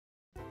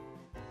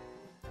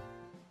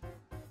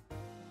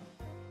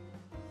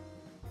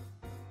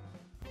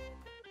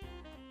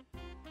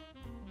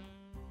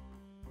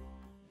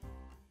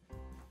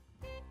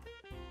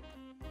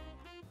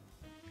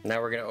Now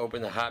we're going to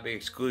open the hobby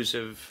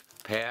exclusive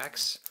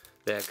packs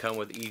that come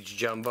with each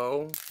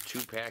jumbo. 2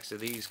 packs of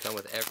these come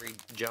with every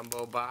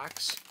jumbo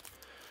box.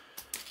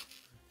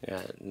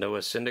 Noah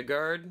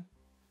Syndergaard,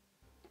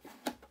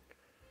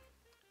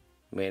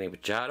 Manny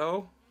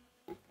Machado,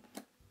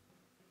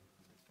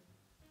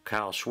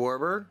 Kyle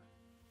Schwarber,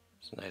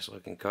 it's a nice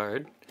looking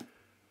card,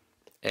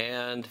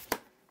 and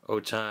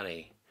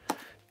Ohtani.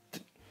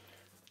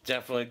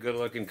 Definitely good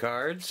looking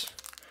cards.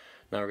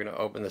 Now we're going to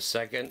open the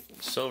second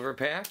silver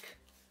pack.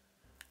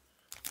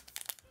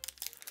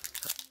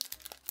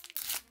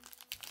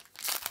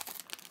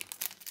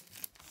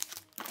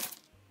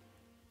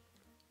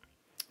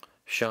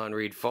 Sean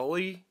Reed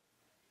Foley,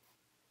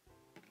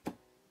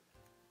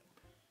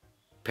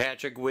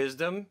 Patrick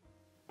Wisdom,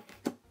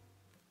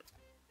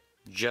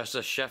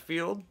 Justice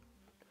Sheffield,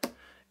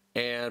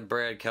 and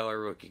Brad Keller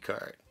rookie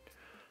card.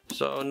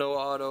 So no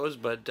autos,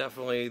 but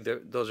definitely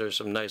those are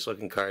some nice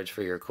looking cards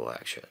for your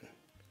collection.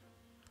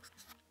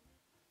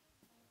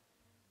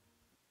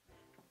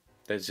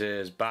 This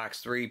is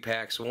box 3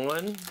 packs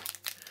 1.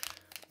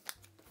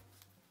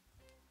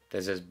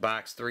 This is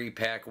box 3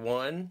 pack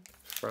 1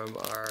 from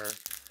our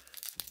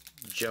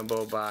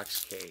jumbo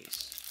box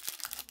case.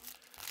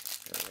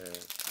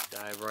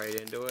 Dive right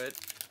into it.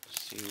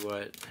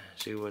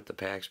 See what the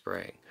packs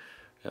bring.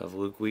 We have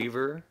Luke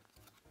Weaver,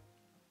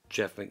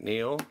 Jeff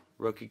McNeil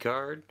rookie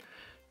card,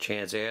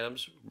 Chance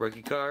Adams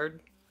rookie card,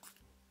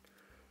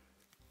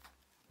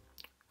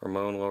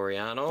 Ramon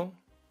Laureano,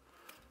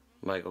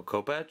 Michael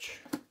Kopech,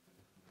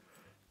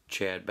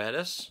 Chad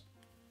Bettis,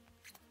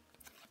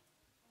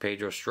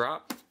 Pedro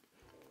Strop,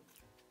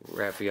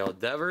 Rafael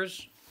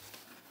Devers,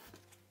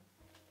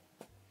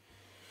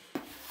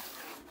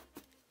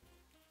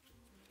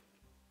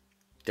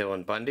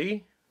 Dylan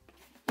Bundy,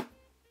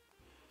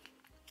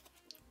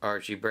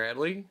 Archie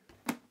Bradley,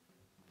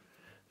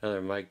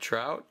 another Mike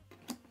Trout,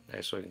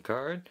 nice looking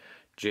card,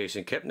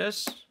 Jason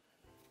Kipnis,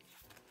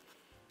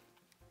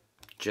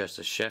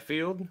 Justice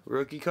Sheffield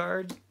rookie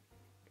card,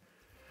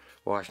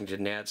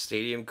 Washington Nats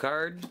Stadium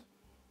card,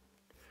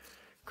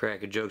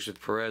 Crack of Jokes with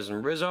Perez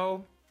and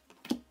Rizzo,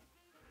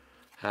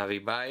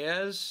 Javi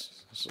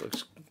Baez, this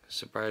looks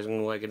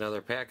surprisingly like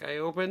another pack I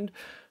opened,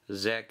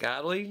 Zach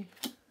Godley,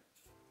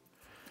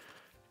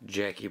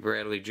 Jackie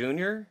Bradley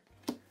Jr.,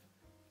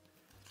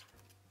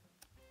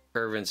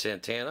 Irvin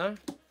Santana,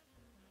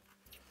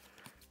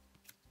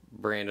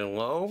 Brandon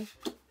Lowe,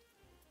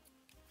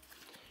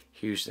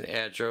 Houston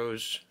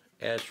Astros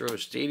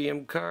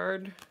Stadium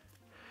card,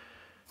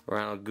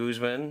 Ronald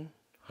Guzman,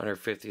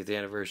 150th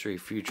Anniversary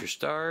Future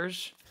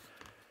Stars,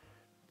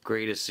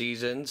 Greatest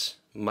Seasons,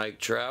 Mike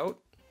Trout,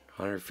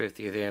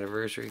 150th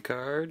Anniversary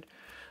card,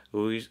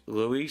 Luis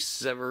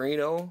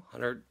Severino,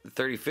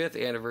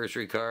 135th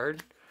Anniversary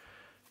card,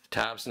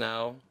 Topps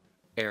Now,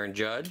 Aaron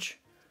Judge,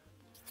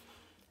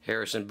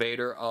 Harrison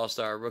Bader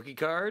All-Star Rookie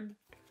card,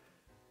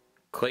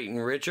 Clayton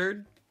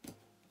Richard,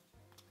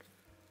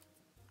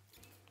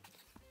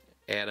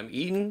 Adam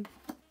Eaton,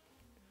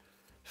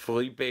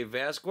 Felipe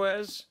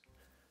Vasquez,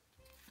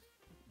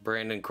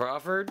 Brandon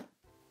Crawford,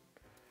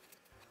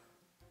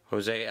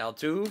 Jose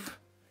Altuve,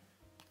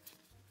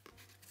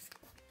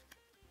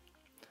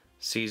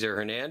 Cesar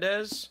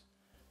Hernandez.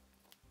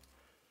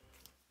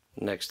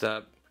 Next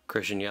up,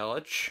 Christian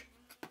Yelich,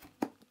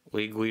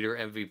 league leader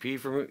MVP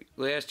from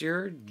last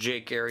year,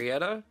 Jake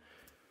Arrieta,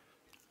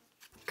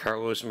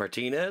 Carlos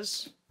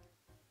Martinez,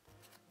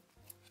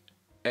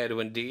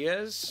 Edwin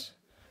Diaz,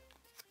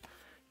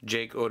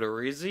 Jake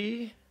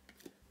Odorizzi,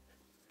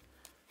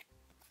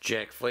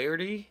 Jack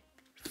Flaherty,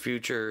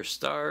 Future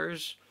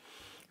Stars,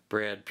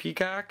 Brad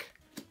Peacock,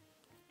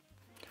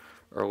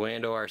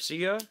 Orlando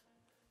Arcia,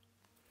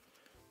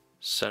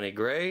 Sonny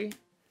Gray,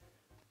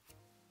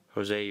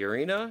 Jose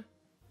Urena,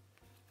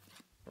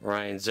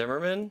 Ryan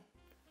Zimmerman,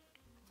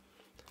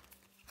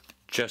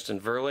 Justin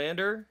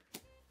Verlander,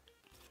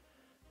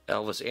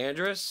 Elvis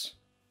Andrus,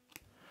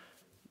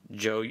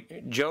 Joe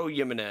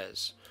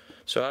Jimenez.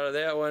 So out of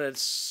that one,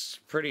 it's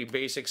pretty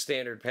basic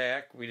standard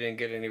pack. We didn't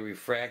get any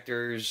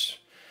refractors.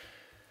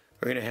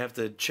 We're going to have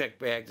to check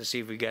back to see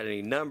if we got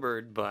any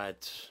numbered,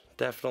 but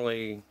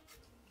definitely,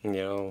 you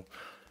know,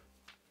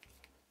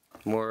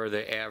 more of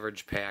the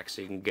average packs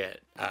you can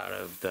get out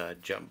of the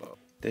jumbo.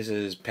 This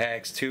is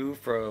packs 2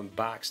 from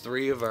box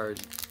 3 of our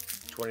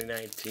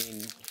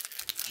 2019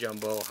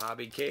 jumbo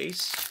hobby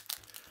case.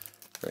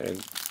 We're going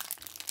to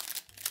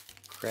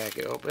crack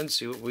it open,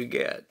 see what we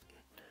get.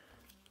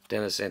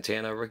 Dennis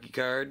Santana rookie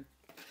card.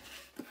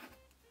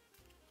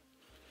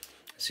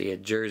 See a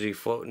jersey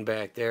floating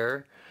back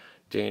there.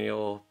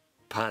 Daniel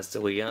Ponce de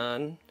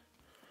Leon,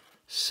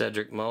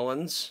 Cedric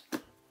Mullins,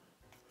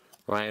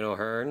 Ryan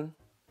O'Hearn,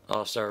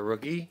 All-Star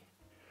rookie,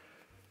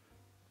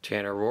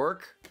 Tanner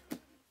Rourke,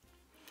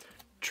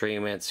 Trey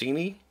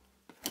Mancini,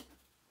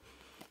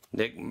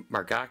 Nick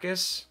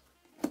Markakis,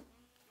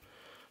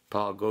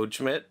 Paul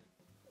Goldschmidt,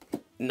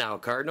 now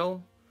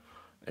Cardinal,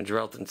 and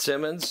Andrelton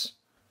Simmons,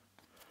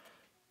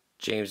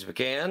 James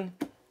McCann,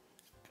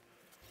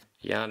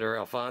 Yonder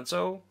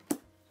Alfonso,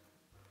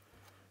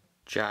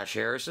 Josh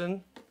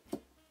Harrison,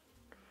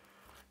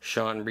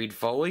 Sean Reed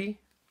Foley.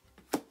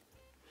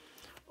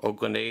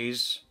 Oakland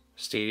A's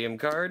Stadium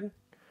card.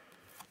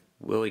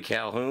 Willie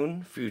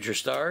Calhoun, Future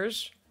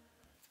Stars.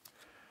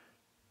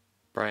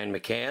 Brian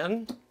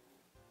McCann.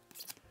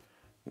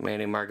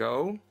 Manny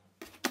Margot.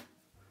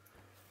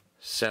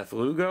 Seth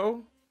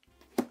Lugo.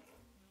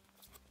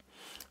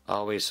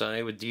 Always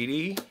Sunny with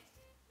Didi.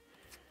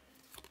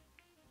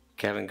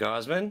 Kevin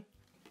Gausman.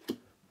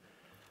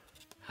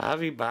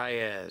 Javi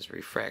Baez,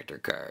 refractor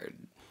card.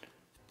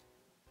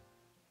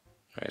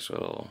 Nice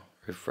little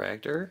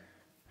refractor.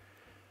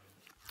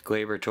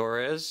 Gleyber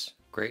Torres,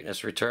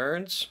 Greatness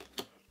Returns.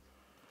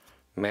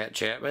 Matt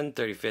Chapman,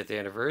 35th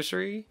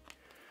anniversary.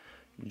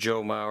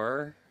 Joe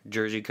Mauer,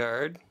 jersey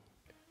card.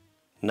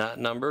 Not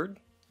numbered.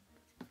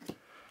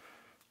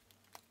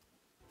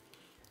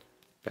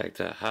 Back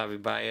to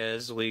Javi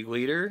Baez, league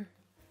leader.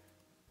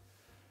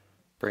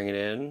 Bring it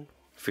in,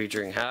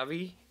 featuring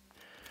Javi.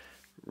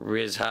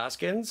 Riz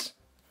Hoskins.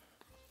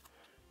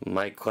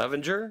 Mike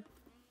Clevenger.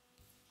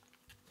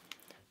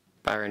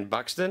 Byron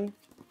Buxton.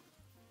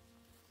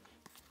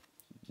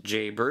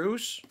 Jay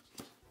Bruce.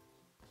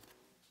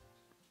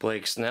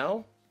 Blake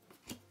Snell.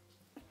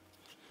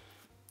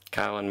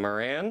 Colin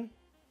Moran.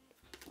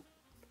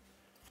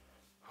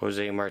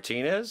 Jose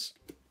Martinez.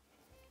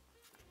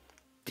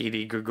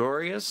 Didi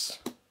Gregorius.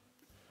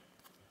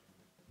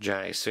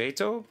 Johnny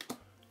Sato.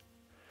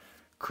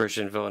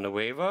 Christian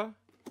Villanueva.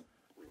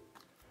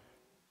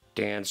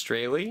 Dan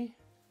Straley.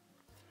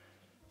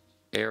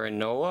 Aaron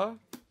Nola.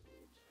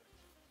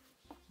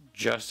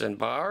 Justin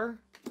Barr.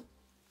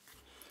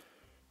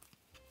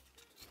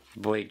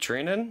 Blake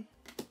Trinan.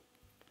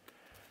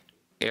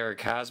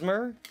 Eric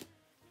Hosmer.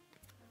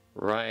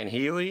 Ryan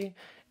Healy.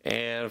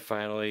 And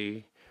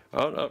finally,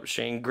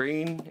 Shane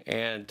Green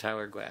and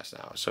Tyler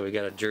Glasnow. So we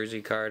got a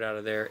jersey card out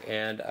of there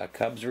and a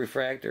Cubs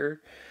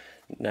refractor.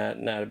 Not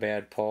a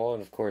bad pull.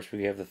 And of course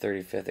we have the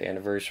 35th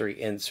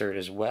anniversary insert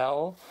as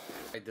well.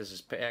 This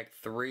is pack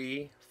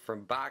 3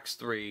 from box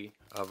 3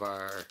 of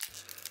our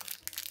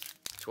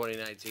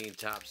 2019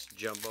 Topps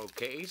Jumbo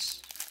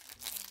case.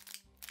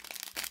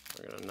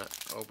 We're going to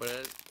open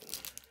it,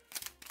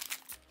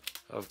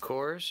 of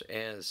course,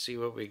 and see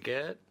what we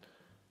get.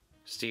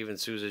 Steven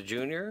Souza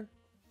Jr.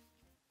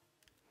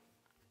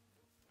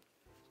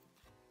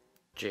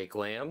 Jake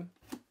Lamb.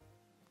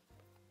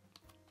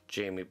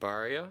 Jamie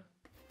Barria.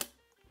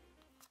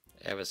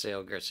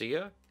 Avisail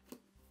Garcia.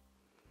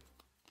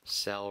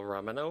 Sal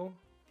Romano.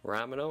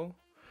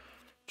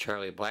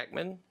 Charlie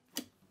Blackmon.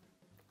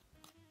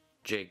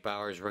 Jake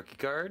Bauers rookie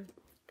card.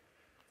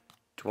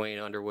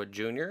 Dwayne Underwood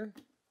Jr.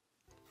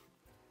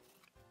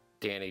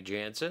 Danny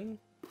Jansen.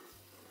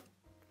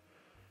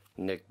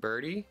 Nick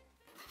Birdie.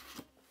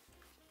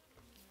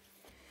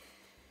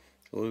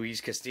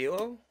 Luis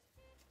Castillo.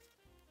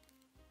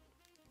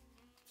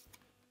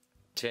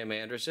 Tim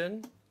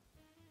Anderson.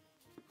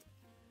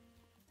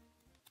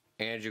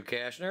 Andrew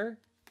Kashner.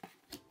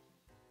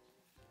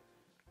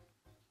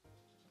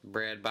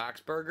 Brad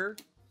Boxberger.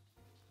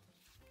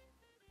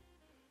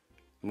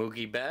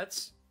 Mookie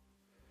Betts.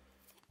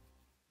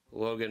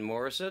 Logan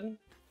Morrison.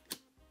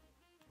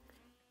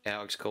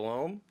 Alex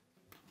Colomb.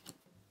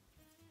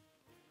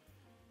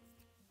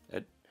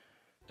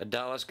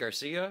 Adalis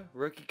Garcia,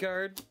 rookie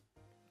card.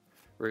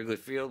 Wrigley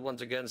Field,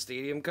 once again,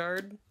 stadium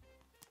card.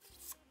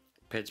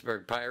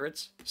 Pittsburgh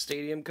Pirates,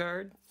 stadium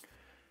card.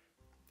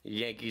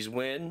 Yankees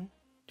win.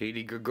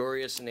 Didi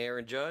Gregorius and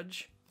Aaron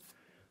Judge.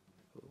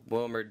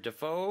 Wilmer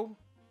Defoe,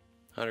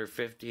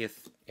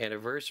 150th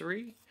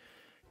anniversary.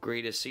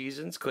 Greatest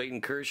seasons,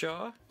 Clayton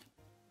Kershaw.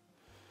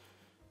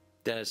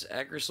 Dennis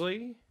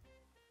Eckersley,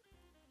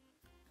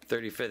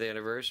 35th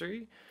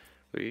anniversary.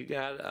 We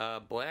got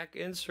a black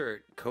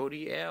insert,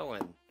 Cody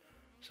Allen.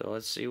 So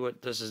let's see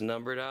what this is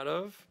numbered out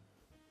of.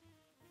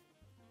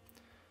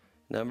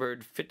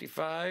 Numbered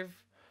 55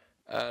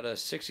 out of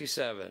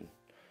 67.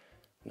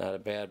 Not a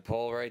bad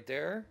pull right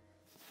there.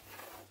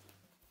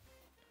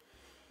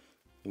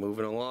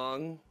 Moving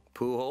along,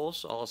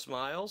 Pujols, all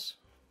smiles.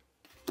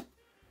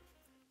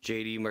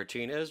 JD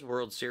Martinez,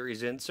 World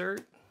Series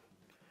insert.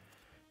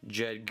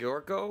 Jed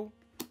Gyorko.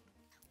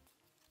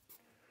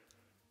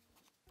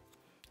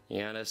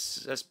 Giannis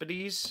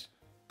Cespedes.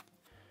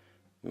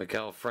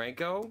 Maikel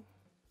Franco.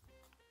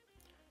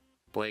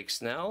 Blake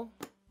Snell.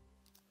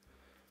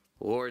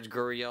 Lourdes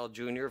Gurriel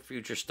Jr.,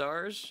 Future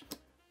Stars.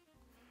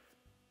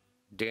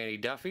 Danny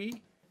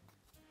Duffy.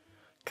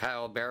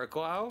 Kyle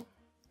Barraclough.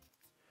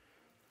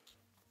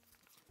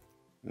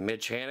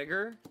 Mitch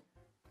Haniger.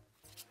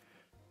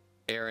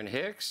 Aaron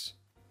Hicks.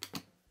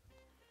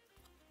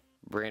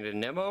 Brandon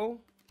Nimmo.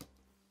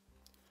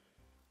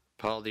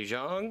 Paul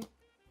DeJong.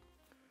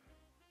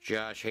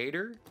 Josh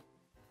Hader.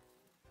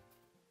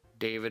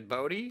 David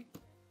Bodie.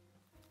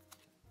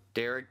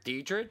 Derek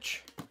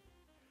Dietrich.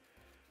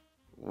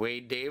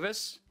 Wade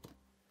Davis.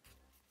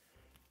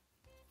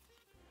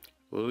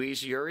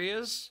 Luis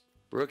Urias,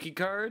 rookie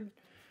card.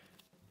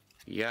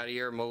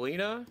 Yadier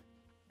Molina.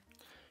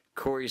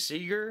 Corey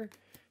Seager.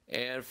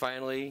 And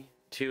finally,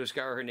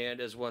 Teoscar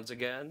Hernandez once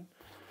again.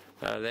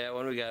 That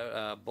one we got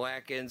a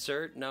black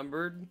insert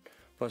numbered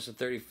plus a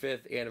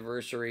 35th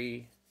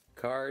anniversary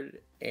card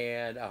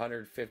and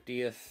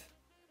 150th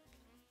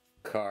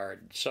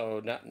card.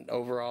 So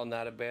overall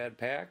not a bad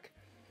pack.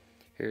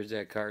 Here's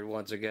that card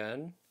once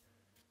again.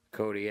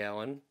 Cody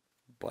Allen,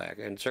 black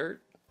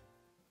insert.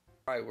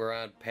 Alright, we're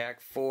on pack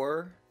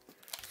 4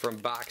 from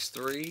box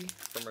 3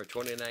 from our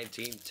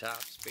 2019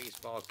 Topps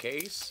baseball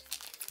case.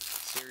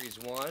 Series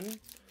 1.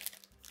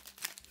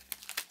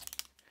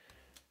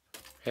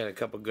 Had a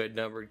couple good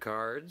numbered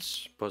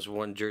cards, plus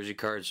one jersey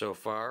card so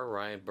far.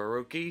 Ryan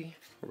Barucki,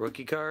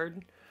 rookie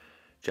card.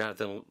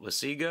 Jonathan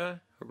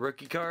Lasiga,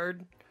 rookie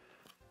card.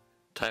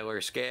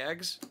 Tyler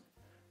Skaggs.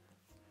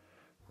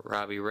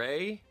 Robbie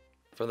Ray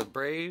for the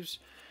Braves.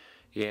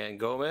 Yan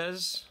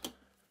Gomez.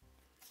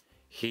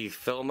 Heath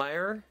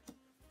Fillmeyer.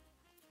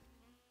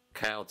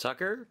 Kyle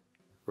Tucker,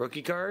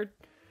 rookie card.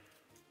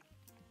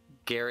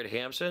 Garrett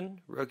Hampson,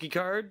 rookie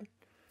card.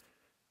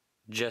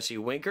 Jesse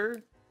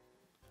Winker.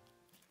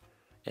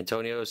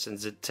 Antonio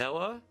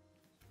Senzatella.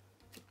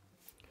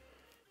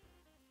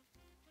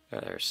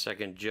 Got our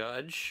second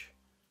judge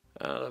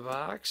out of the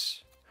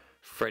box.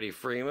 Freddie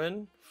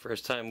Freeman,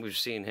 first time we've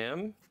seen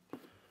him.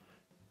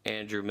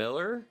 Andrew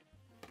Miller.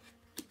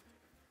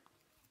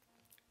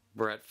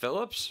 Brett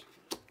Phillips.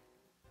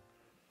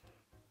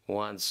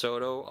 Juan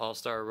Soto,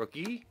 All-Star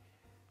rookie.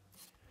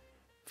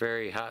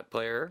 Very hot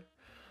player.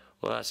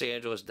 Los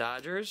Angeles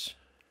Dodgers.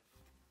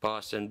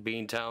 Boston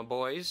Beantown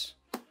Boys.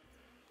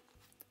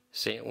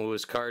 St.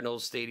 Louis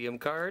Cardinals Stadium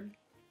card.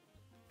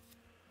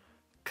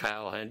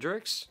 Kyle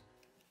Hendricks.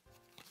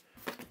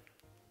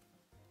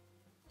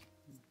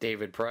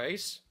 David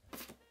Price.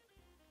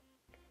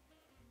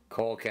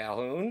 Cole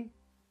Calhoun.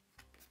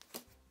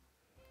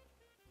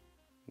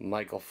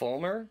 Michael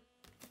Fulmer.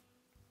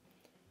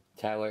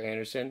 Tyler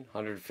Anderson,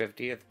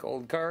 150th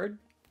gold card.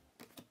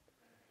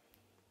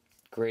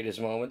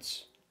 Greatest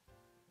moments.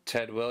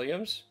 Ted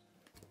Williams.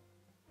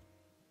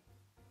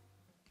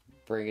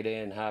 Bring it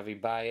in, Javi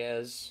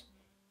Baez,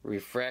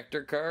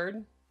 refractor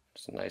card.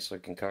 It's a nice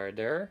looking card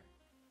there.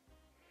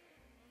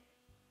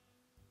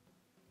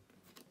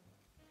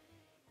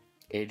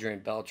 Adrian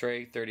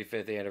Beltre,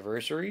 35th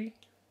anniversary.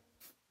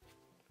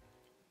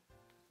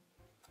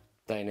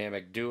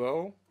 Dynamic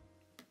duo.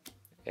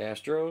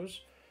 Astros.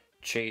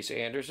 Chase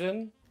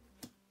Anderson.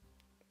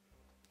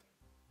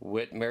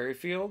 Whit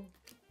Merrifield.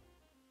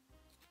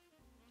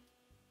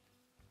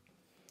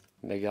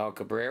 Miguel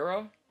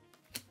Cabrera.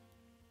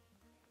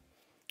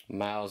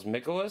 Miles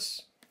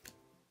Mikolas.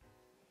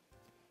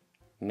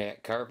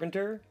 Matt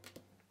Carpenter.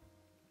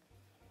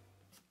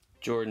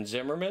 Jordan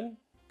Zimmerman.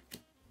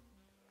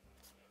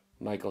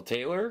 Michael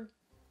Taylor.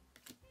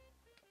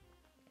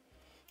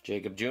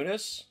 Jacob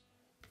Junis.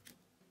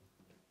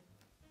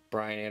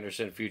 Brian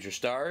Anderson, Future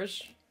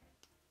Stars.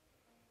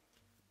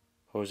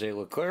 Jose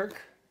Leclerc.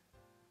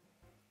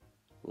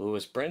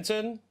 Lewis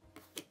Brinson.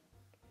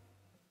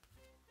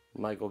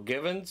 Michael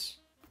Givens.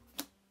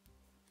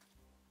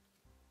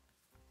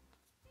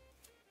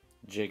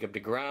 Jacob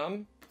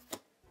deGrom.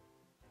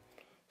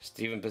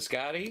 Stephen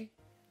Piscotty.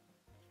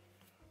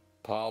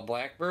 Paul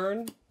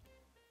Blackburn.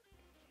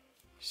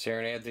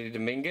 Saren Anthony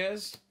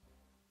Dominguez.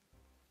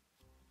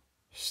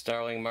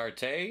 Starling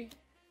Marte.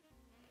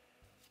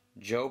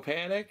 Joe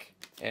Panic.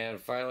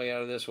 And finally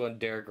out of this one,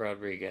 Derek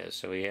Rodriguez.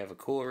 So we have a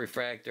cool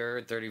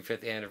refractor,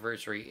 35th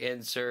anniversary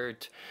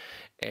insert.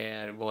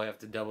 And we'll have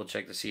to double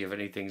check to see if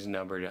anything's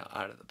numbered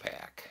out of the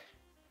pack.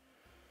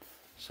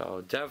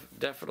 So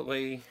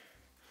definitely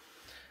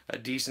a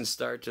decent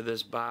start to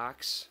this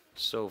box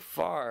so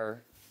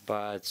far,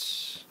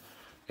 but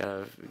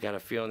got a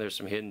feeling there's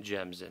some hidden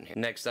gems in here.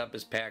 Next up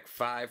is pack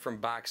 5 from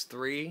box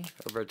 3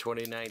 of our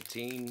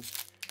 2019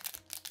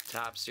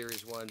 Topps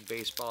Series 1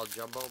 baseball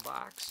jumbo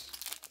box.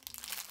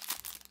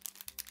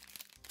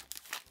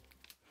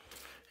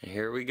 And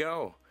here we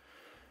go.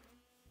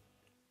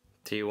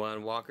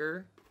 T1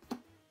 Walker,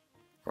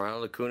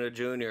 Ronald Acuna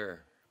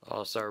Jr.,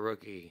 All-Star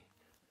rookie.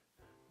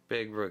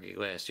 Big rookie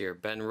last year.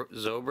 Ben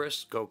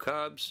Zobrist, go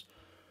Cubs.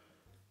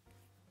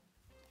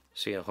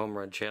 See a home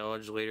run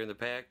challenge later in the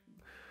pack.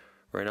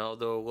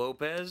 Ronaldo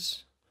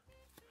Lopez.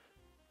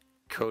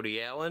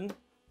 Cody Allen.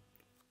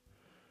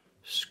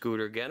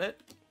 Scooter Gennett.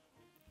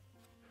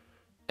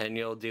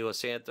 Enyel De Los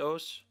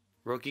Santos,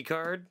 rookie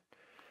card.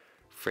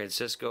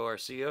 Francisco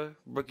Arcia,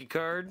 rookie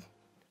card.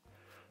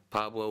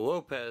 Pablo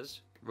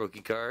Lopez,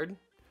 rookie card.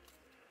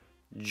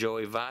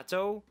 Joey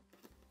Votto.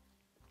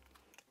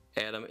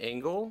 Adam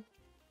Engel.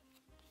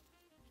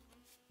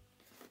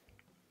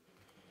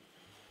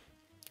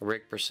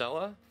 Rick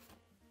Porcello.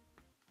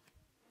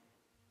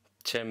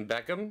 Tim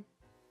Beckham.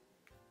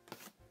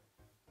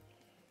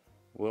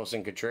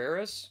 Wilson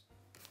Contreras.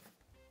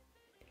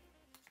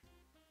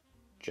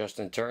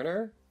 Justin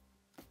Turner.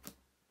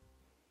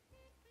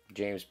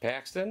 James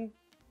Paxton.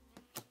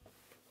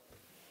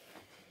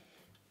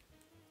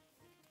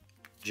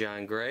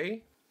 John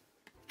Gray.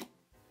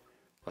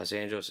 Los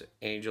Angeles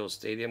Angels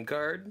Stadium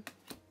card.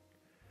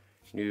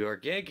 New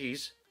York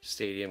Yankees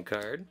Stadium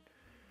card.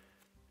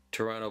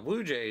 Toronto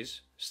Blue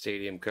Jays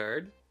Stadium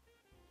card.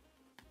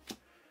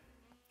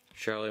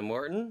 Charlie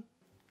Morton.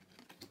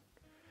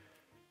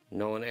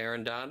 Nolan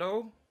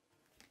Arenado,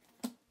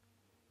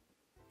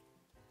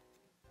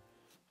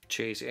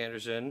 Chase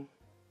Anderson,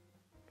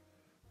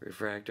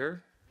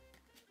 refractor.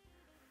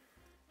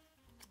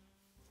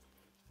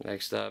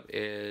 Next up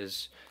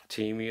is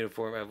Team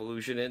Uniform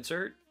Evolution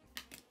insert.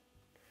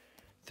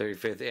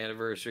 35th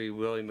anniversary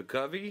Willie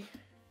McCovey.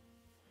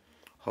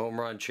 Home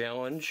Run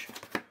Challenge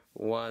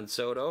Juan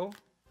Soto.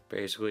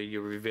 Basically,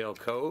 you reveal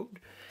code,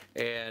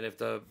 and if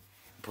the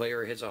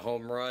player hits a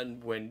home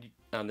run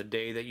on the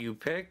day that you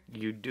pick,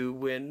 you do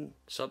win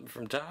something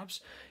from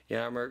Topps.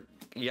 Yeimer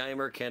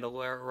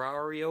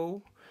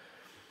Candelario,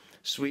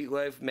 Sweet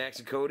Life Max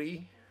and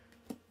Cody.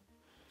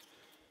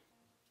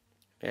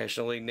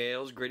 National League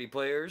Nails Gritty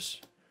Players.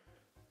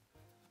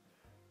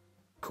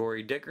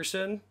 Corey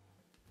Dickerson,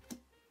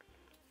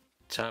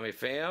 Tommy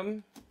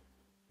Pham,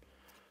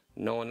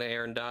 Nolan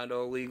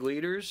Arenado League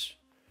Leaders,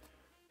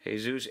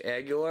 Jesus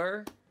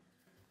Aguilar,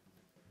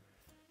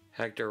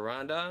 Hector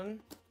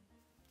Rondon,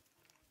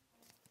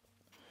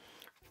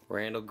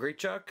 Randall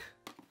Grichuk,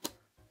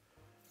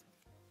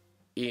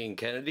 Ian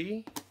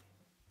Kennedy,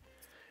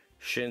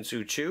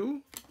 Shin-Soo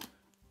Choo,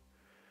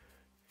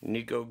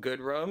 Nico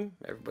Goodrum,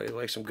 everybody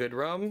likes some good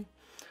rum,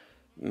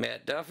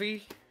 Matt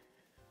Duffy,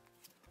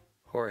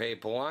 Jorge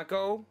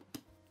Polanco,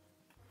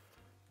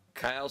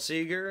 Kyle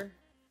Seager,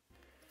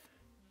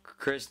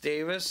 Chris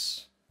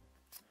Davis,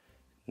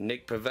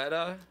 Nick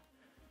Pivetta,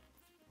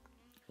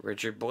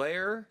 Richard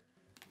Blair,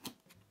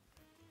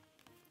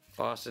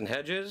 Austin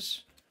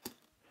Hedges,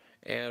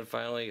 and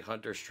finally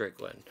Hunter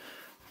Strickland.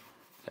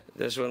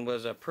 This one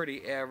was a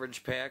pretty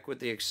average pack with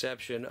the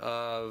exception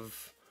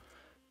of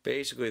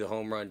basically the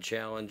Home Run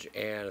Challenge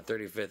and a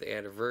 35th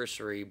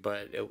anniversary,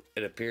 but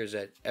it appears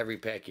that every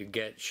pack you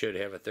get should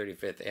have a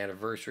 35th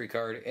anniversary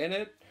card in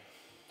it.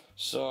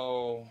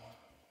 So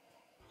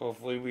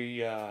hopefully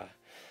we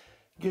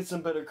get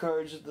some better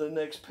cards at the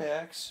next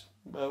packs,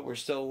 but we're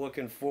still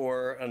looking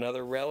for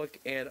another relic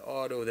and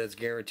auto that's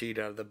guaranteed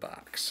out of the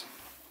box.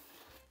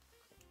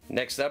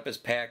 Next up is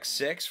pack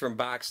 6 from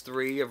box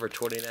 3 of our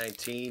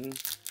 2019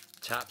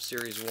 Topps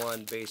Series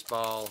 1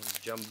 Baseball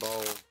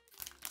Jumbo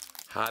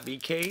Hobby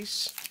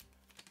Case.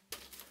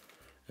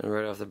 And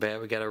right off the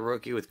bat we got a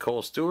rookie with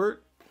Cole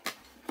Stewart,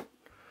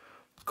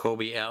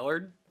 Kobe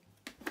Allard,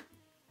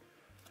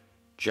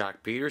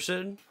 Jock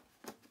Peterson,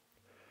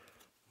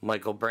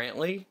 Michael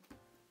Brantley,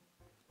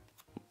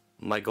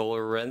 Michael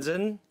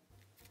Lorenzen,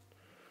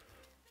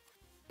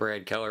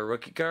 Brad Keller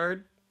rookie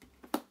card,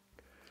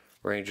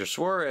 Ranger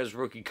Suarez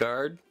rookie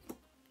card,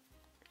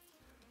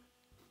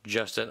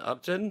 Justin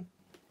Upton,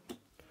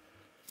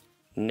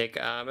 Nick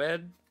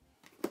Ahmed,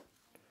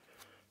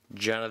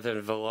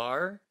 Jonathan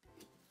Villar,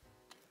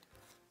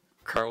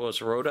 Carlos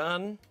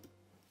Rodon,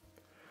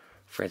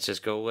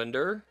 Francisco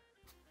Linder,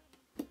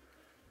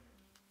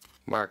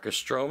 Marcus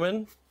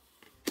Stroman,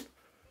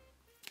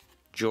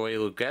 Joey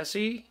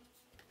Lucchesi,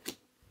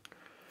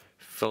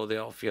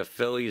 Philadelphia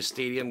Phillies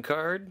Stadium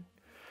card,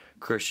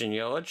 Christian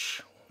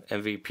Yelich,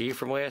 MVP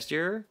from last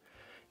year,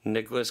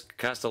 Nicholas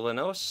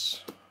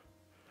Castellanos,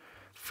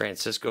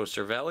 Francisco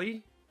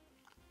Cervelli,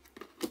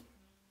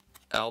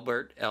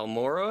 Albert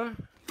Almora,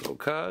 go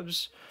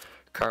Cubs,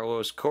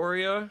 Carlos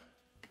Correa,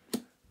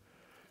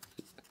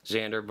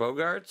 Xander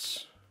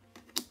Bogaerts,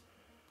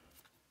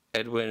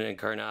 Edwin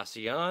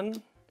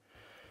Encarnacion,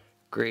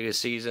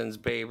 Greatest Seasons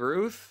Babe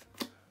Ruth,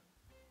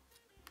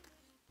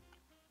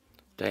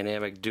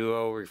 Dynamic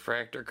Duo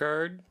refractor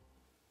card,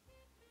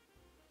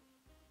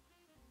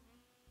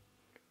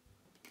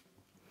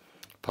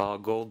 Paul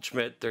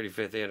Goldschmidt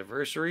 35th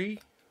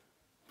anniversary,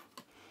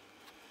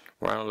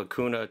 Ronald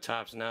Acuna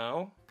Topps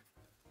Now,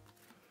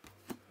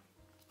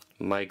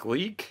 Mike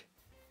Leake,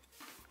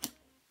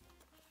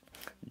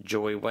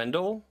 Joey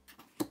Wendell,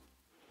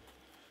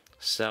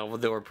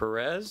 Salvador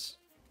Perez,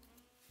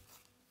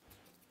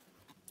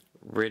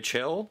 Rich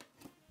Hill,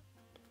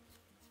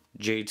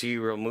 JT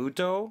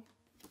Realmuto,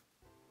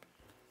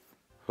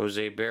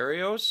 Jose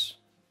Barrios,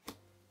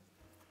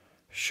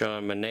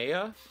 Sean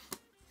Manaea,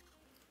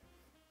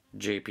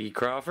 JP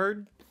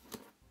Crawford,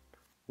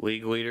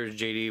 League Leaders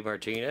JD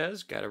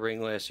Martinez, got a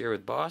ring last year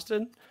with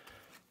Boston,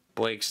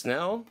 Blake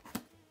Snell,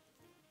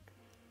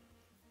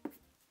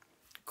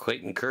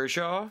 Clayton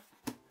Kershaw,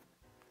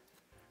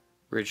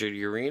 Richard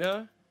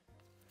Urena,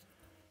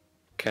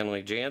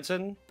 Kenley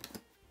Jansen,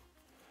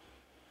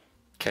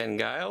 Ken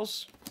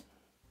Giles,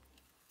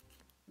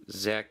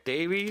 Zach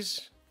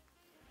Davies,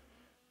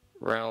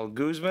 Ronald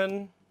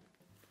Guzman,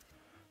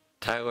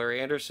 Tyler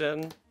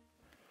Anderson,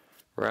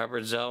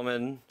 Robert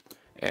Zellman,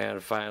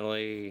 and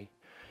finally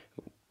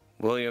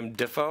William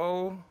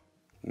Defoe,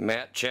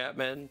 Matt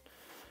Chapman.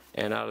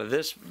 And out of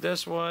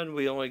this one,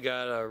 we only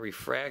got a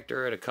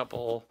refractor and a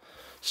couple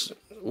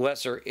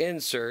lesser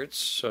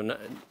inserts,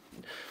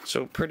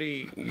 so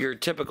pretty your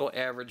typical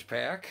average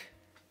pack.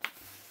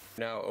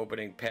 Now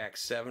opening pack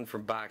 7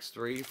 from box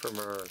 3 from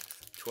our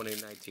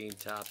 2019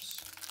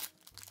 Topps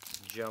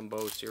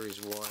Jumbo Series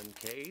 1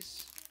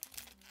 case.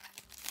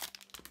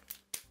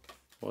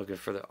 Looking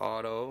for the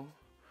auto,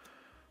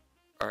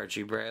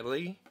 Archie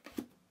Bradley,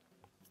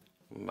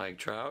 Mike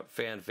Trout,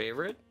 fan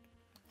favorite.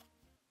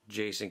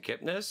 Jason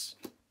Kipnis,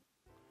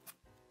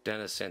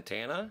 Dennis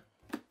Santana,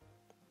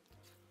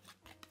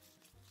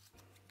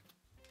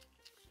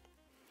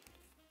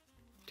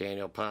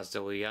 Daniel Ponce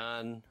de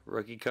Leon,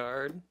 rookie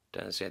card.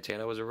 Dennis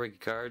Santana was a rookie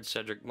card.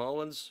 Cedric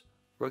Mullins,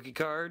 rookie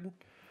card.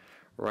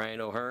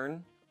 Ryan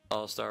O'Hearn,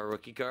 all-star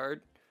rookie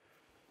card.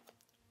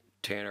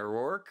 Tanner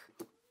Rourke,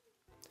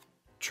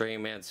 Trey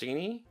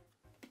Mancini,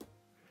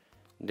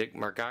 Nick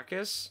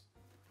Markakis,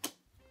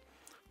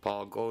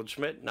 Paul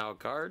Goldschmidt, now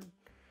card.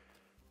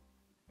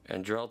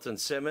 Andrelton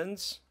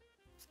Simmons,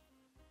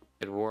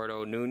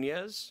 Eduardo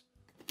Nunez,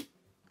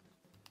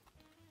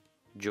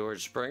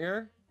 George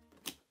Springer,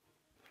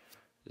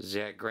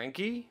 Zach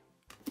Greinke,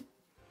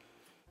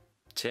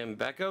 Tim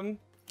Beckham,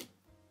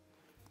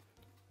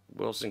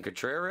 Wilson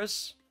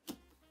Contreras,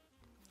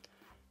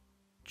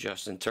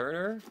 Justin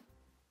Turner,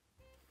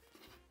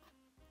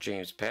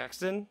 James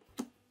Paxton,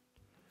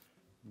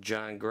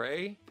 John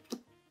Gray,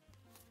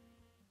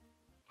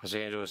 Los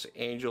Angeles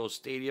Angels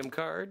Stadium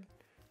card.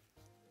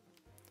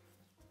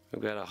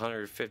 We've got a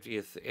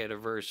 150th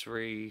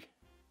anniversary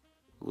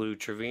Lou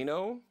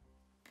Trevino,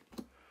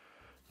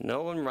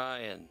 Nolan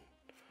Ryan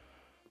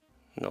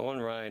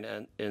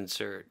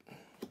insert,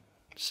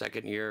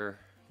 second year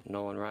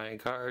Nolan Ryan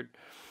card.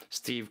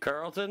 Steve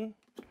Carlton,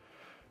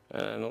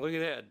 and look at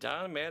that,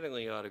 Don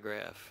Mattingly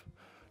autograph.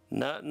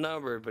 Not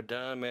numbered, but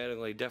Don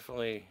Mattingly,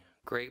 definitely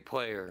great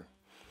player.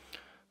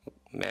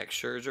 Max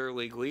Scherzer,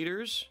 league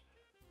leaders.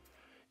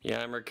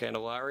 Yeimer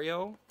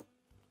Candelario.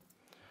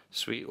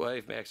 Sweet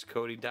Life, Max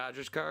Cody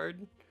Dodgers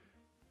card.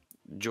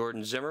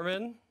 Jordan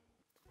Zimmerman.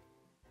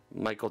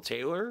 Michael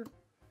Taylor.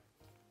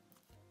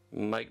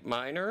 Mike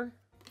Minor.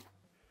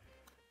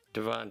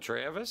 Devon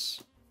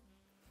Travis.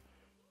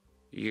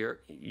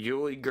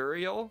 Yuli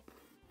Gurriel.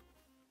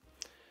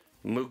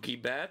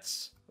 Mookie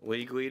Betts,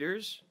 league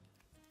leaders.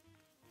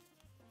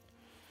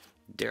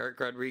 Derek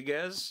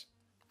Rodriguez,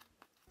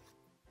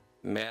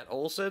 Matt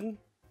Olson,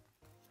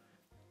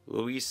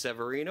 Luis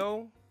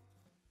Severino,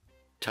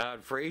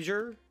 Todd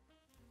Frazier,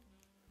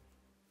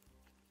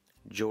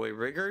 Joey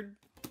Riggard,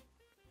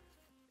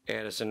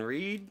 Addison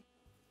Reed,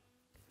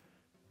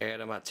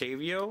 Adam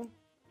Ottavio,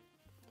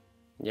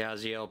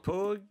 Yasiel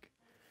Puig,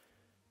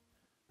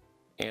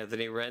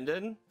 Anthony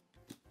Rendon,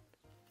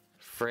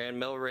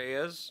 Franmil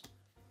Reyes,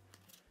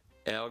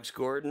 Alex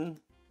Gordon,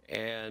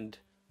 and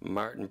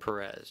Martin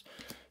Perez.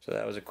 So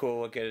that was a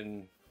cool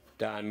looking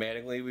Don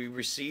Mattingly we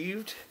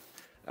received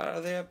out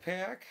of that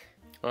pack.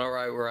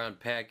 Alright, we're on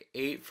pack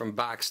 8 from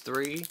box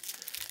 3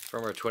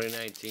 from our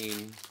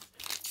 2019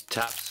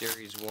 Top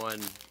Series 1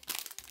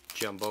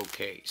 Jumbo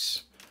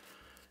case.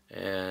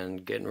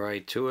 And getting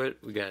right to it,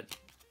 we got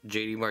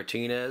JD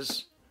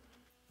Martinez,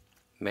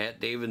 Matt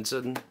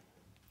Davidson,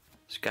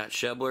 Scott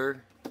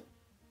Schebler,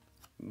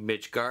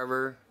 Mitch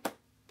Garver,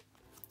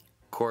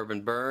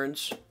 Corbin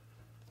Burns,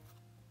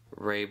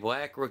 Ray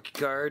Black rookie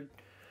card,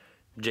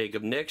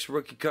 Jacob Nix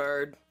rookie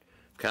card,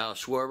 Kyle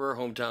Schwarber,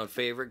 hometown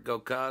favorite, go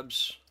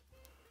Cubs,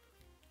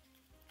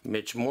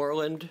 Mitch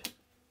Moreland,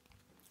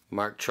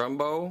 Mark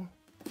Trumbo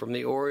from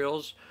the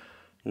Orioles,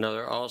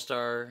 another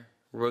all-star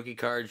rookie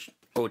card,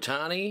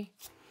 Ohtani,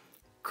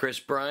 Chris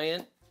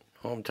Bryant,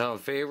 hometown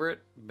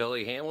favorite,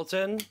 Billy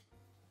Hamilton,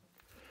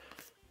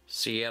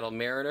 Seattle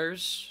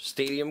Mariners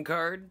stadium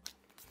card,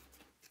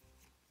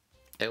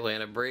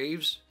 Atlanta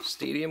Braves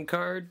stadium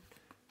card,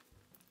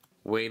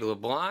 Wade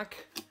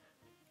LeBlanc,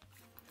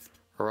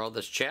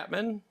 Aroldis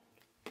Chapman,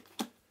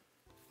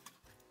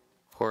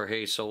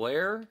 Jorge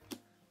Soler,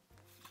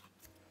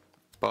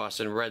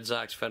 Boston Red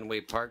Sox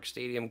Fenway Park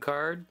stadium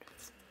card,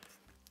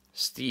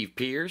 Steve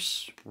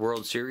Pearce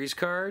World Series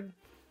card,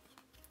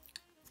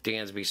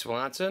 Dansby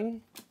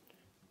Swanson,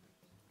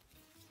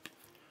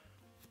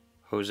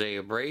 Jose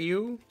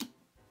Abreu,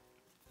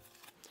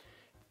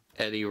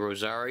 Eddie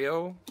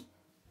Rosario,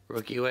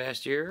 rookie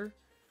last year,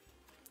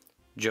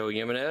 Joe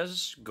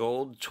Jimenez,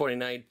 gold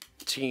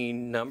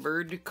 2019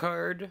 numbered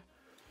card,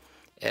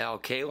 Al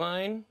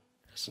Kaline,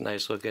 that's a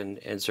nice looking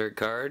insert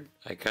card,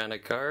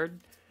 iconic card,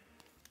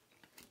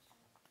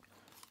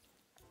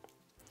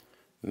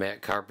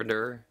 Matt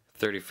Carpenter,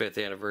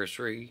 35th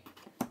anniversary,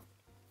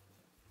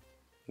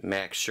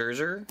 Max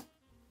Scherzer,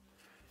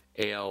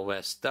 AL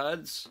West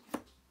studs,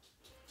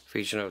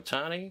 featuring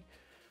Ohtani,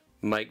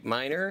 Mike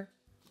Minor,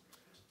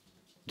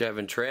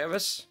 Devin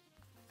Travis,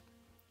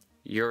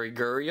 Yuri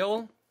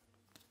Gurriel,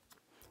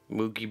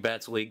 Mookie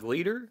Betts league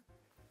leader,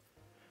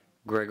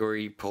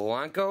 Gregory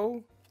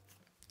Polanco,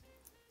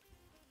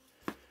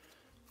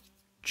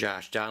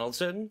 Josh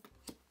Donaldson,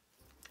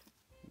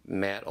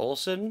 Matt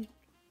Olson,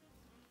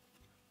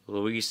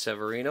 Luis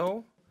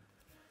Severino,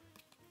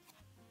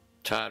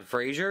 Todd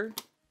Frazier,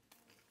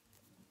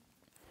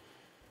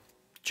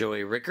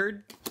 Joey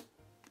Rickard,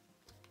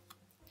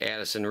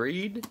 Addison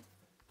Reed,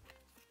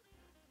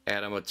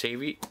 Adam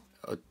Ottavino,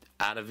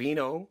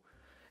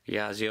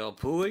 Yasiel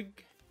Puig,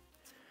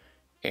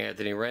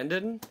 Anthony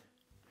Rendon,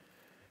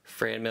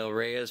 Franmil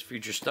Reyes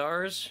Future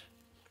Stars,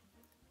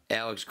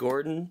 Alex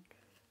Gordon,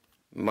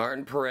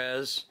 Martin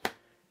Perez,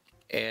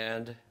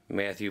 and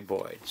Matthew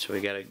Boyd. So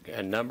we got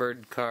a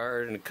numbered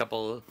card and a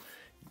couple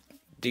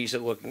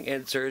decent looking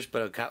inserts,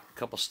 but a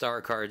couple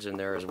star cards in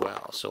there as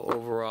well. So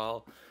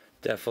overall,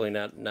 definitely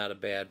not a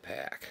bad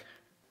pack.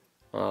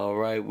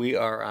 Alright, we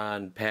are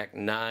on pack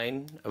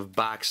 9 of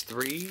box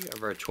 3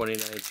 of our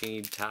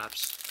 2019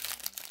 Topps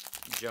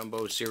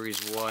Jumbo Series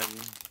 1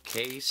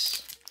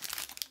 case.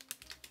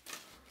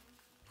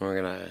 We're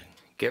going to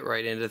get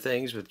right into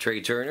things with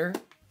Trey Turner,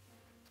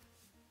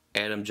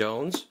 Adam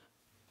Jones,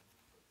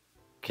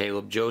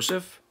 Caleb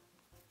Joseph,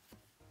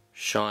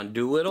 Sean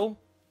Doolittle,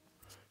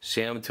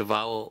 Sam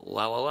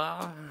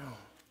Tavalala,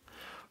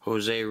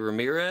 Jose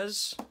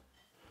Ramirez,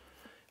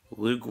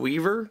 Luke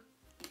Weaver,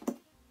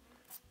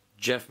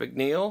 Jeff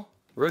McNeil,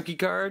 rookie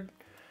card,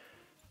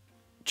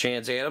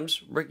 Chance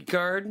Adams, rookie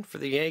card for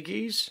the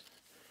Yankees,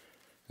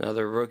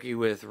 another rookie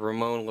with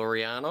Ramon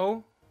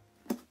Laureano,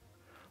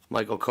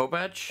 Michael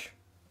Kopech,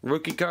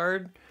 rookie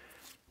card,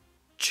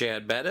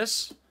 Chad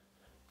Bettis,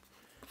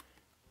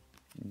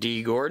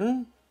 D.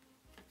 Gordon,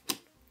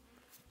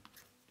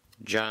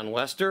 John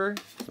Lester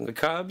from the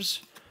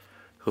Cubs,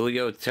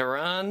 Julio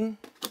Teheran,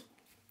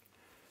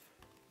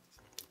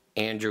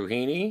 Andrew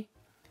Heaney,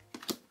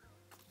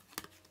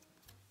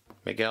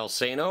 Miguel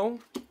Sano,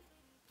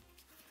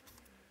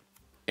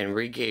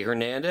 Enrique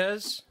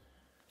Hernandez,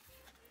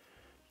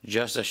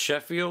 Justice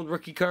Sheffield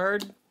rookie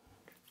card,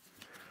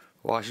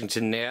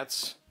 Washington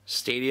Nats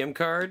stadium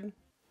card,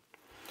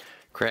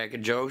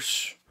 Kraken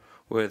Josh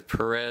with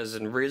Perez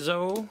and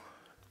Rizzo,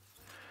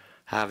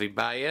 Javi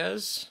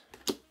Baez.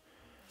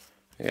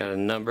 We got a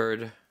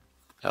numbered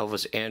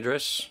Elvis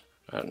Andrus,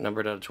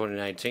 numbered out of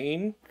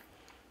 2019.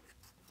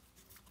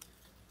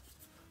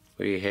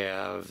 We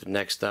have,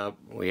 next up,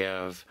 we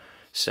have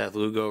Seth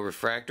Lugo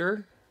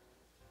refractor,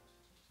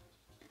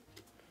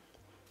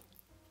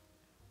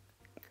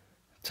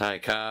 Ty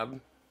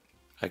Cobb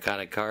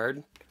iconic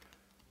card,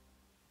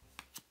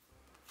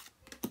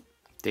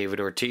 David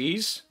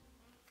Ortiz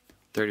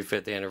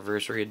 35th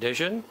anniversary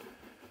edition.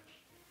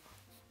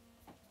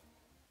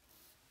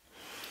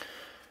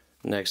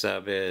 Next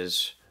up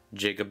is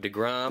Jacob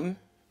deGrom,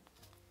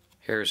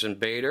 Harrison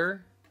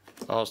Bader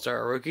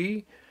all-star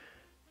rookie,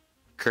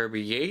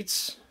 Kirby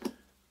Yates,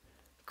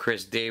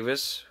 Chris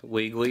Davis,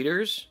 league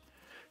leaders,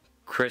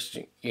 Chris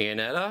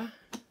Iannetta,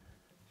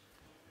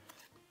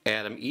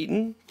 Adam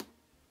Eaton,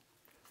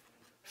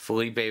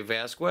 Felipe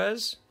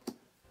Vasquez,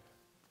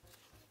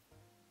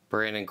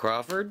 Brandon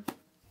Crawford,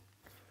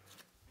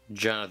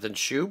 Jonathan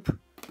Shoup,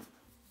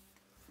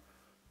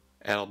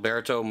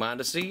 Alberto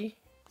Mondesi,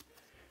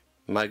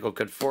 Michael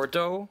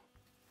Conforto,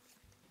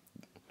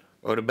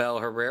 Odubel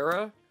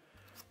Herrera,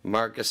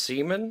 Marcus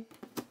Seaman,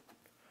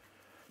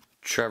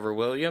 Trevor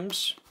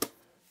Williams,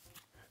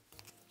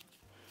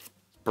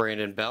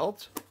 Brandon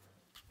Belt,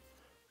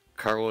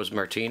 Carlos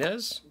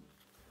Martinez,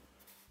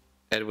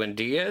 Edwin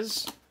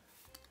Diaz,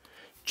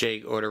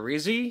 Jake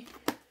Odorizzi,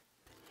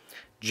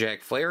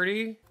 Jack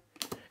Flaherty,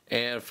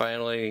 and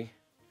finally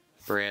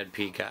Brad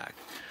Peacock.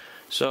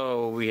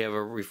 So we have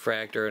a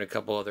refractor and a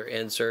couple other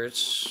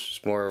inserts.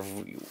 It's more of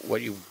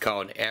what you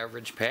call an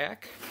average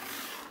pack.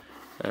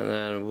 And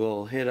then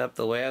we'll hit up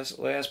the last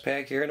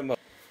pack here in a moment.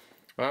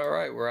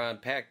 Alright, we're on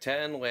pack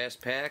 10,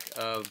 last pack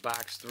of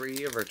box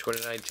 3 of our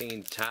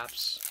 2019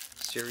 Topps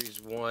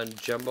Series 1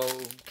 Jumbo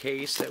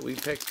case that we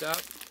picked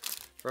up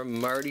from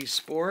Marty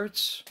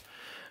Sports.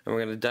 And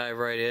we're going to dive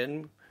right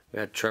in. We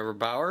got Trevor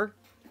Bauer,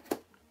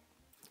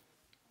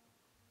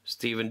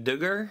 Steven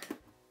Duggar,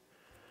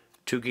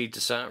 Touki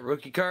Toussaint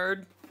rookie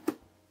card.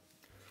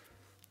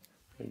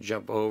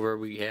 Jump over,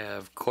 we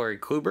have Corey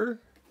Kluber,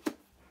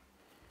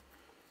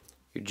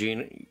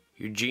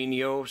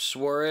 Eugenio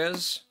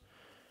Suarez,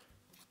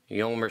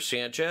 Yolmer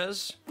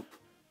Sanchez,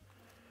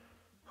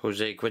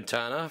 Jose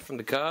Quintana from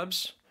the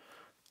Cubs,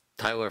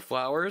 Tyler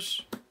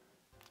Flowers,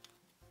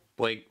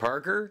 Blake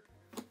Parker,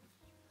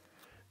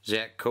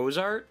 Zach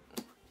Cozart,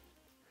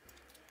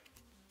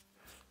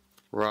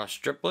 Ross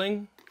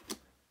Stripling,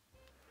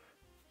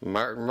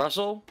 Martin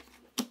Russell,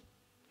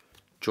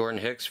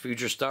 Jordan Hicks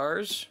Future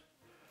Stars,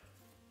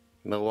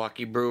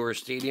 Milwaukee Brewers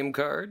Stadium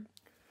card,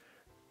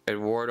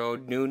 Eduardo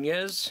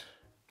Nunez,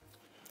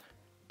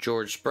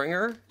 George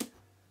Springer,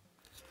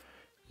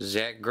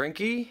 Zach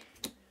Greinke.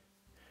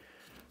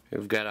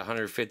 We've got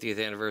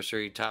 150th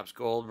anniversary Topps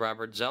Gold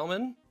Robert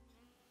Zellman.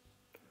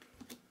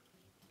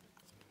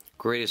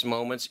 Greatest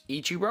Moments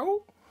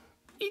Ichiro,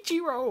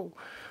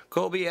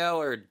 Colby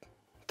Allard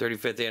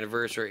 35th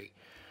anniversary.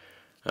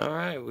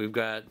 Alright, we've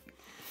got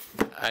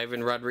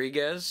Ivan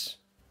Rodriguez,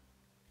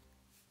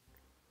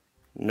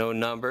 no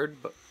numbered,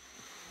 but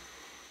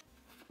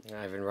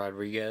Ivan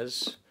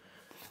Rodriguez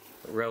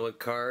relic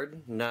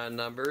card,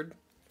 non-numbered.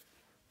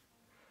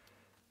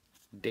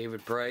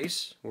 David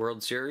Price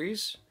World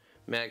Series,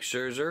 Max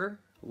Scherzer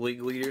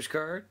league leaders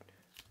card.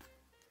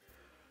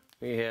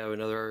 We have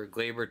another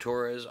Gleyber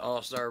Torres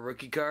all-star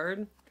rookie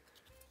card,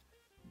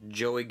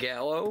 Joey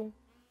Gallo,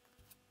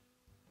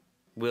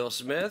 Will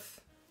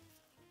Smith,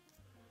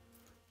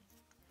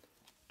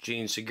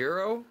 Gene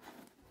Seguro,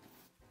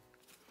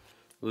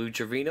 Lou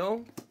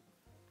Trevino,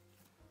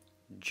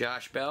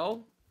 Josh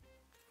Bell,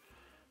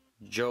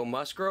 Joe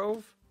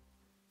Musgrove,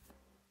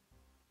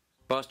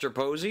 Buster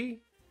Posey,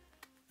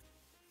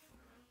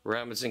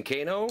 Robinson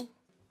Cano,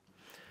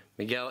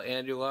 Miguel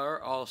Andujar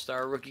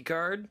All-Star Rookie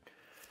Card,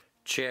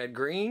 Chad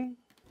Green,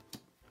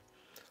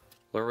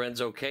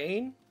 Lorenzo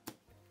Cain,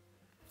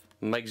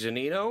 Mike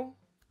Zunino,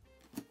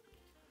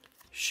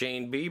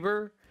 Shane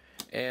Bieber,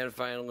 and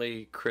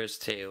finally Chris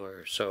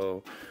Taylor.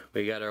 So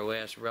we got our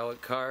last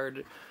relic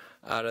card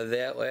out of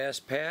that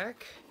last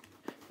pack,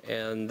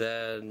 and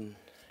then,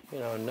 you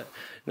know,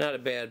 not a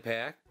bad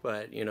pack,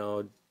 but, you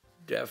know,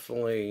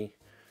 definitely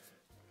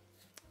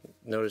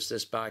notice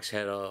this box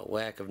had a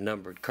lack of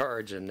numbered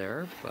cards in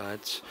there.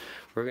 But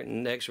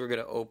next we're going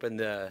to open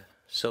the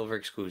silver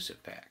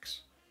exclusive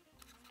packs.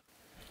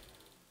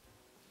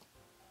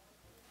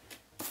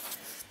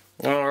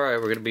 Alright,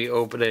 we're going to be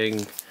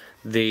opening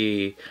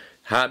the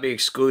Hobby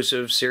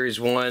Exclusive Series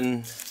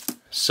 1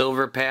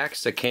 silver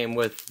packs that came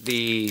with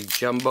the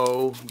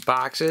jumbo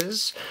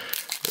boxes.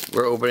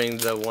 We're opening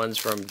the ones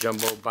from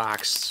Jumbo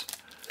Box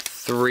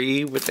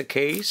 3 with the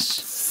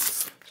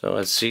case. So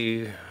let's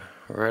see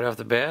right off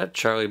the bat.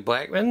 Charlie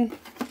Blackmon,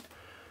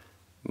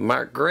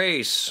 Mark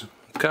Grace,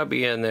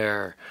 Cubby in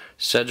there,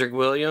 Cedric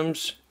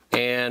Williams,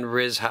 and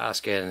Riz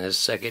Hoskin, his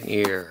second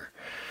year.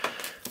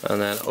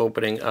 And then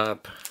opening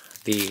up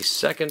the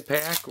second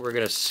pack, we're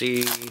going to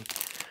see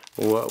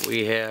what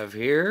we have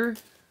here.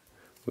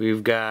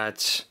 We've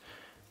got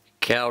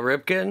Cal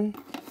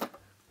Ripken.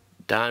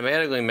 Don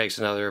Mattingly makes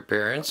another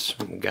appearance.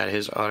 We got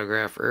his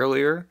autograph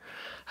earlier.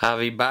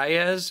 Javi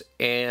Baez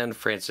and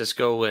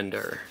Francisco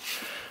Linder.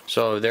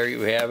 So there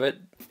you have it.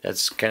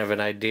 That's kind of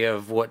an idea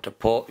of what to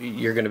pull.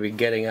 You're going to be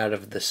getting out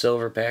of the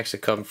silver packs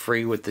that come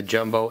free with the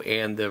jumbo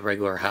and the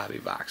regular hobby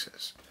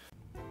boxes.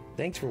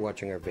 Thanks for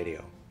watching our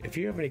video. If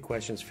you have any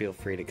questions, feel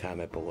free to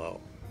comment below.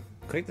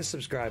 Click the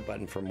subscribe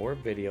button for more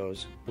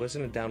videos.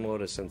 Listen and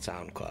download us on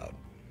SoundCloud.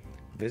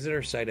 Visit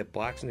our site at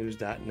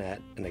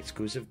bloxnews.net and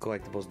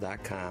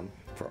xclusivecollectibles.com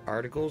for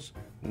articles,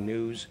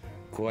 news,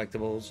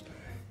 collectibles,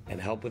 and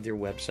help with your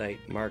website,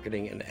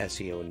 marketing, and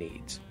SEO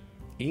needs.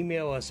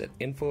 Email us at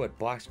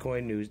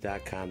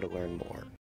info@bloxcoinnews.com to learn more.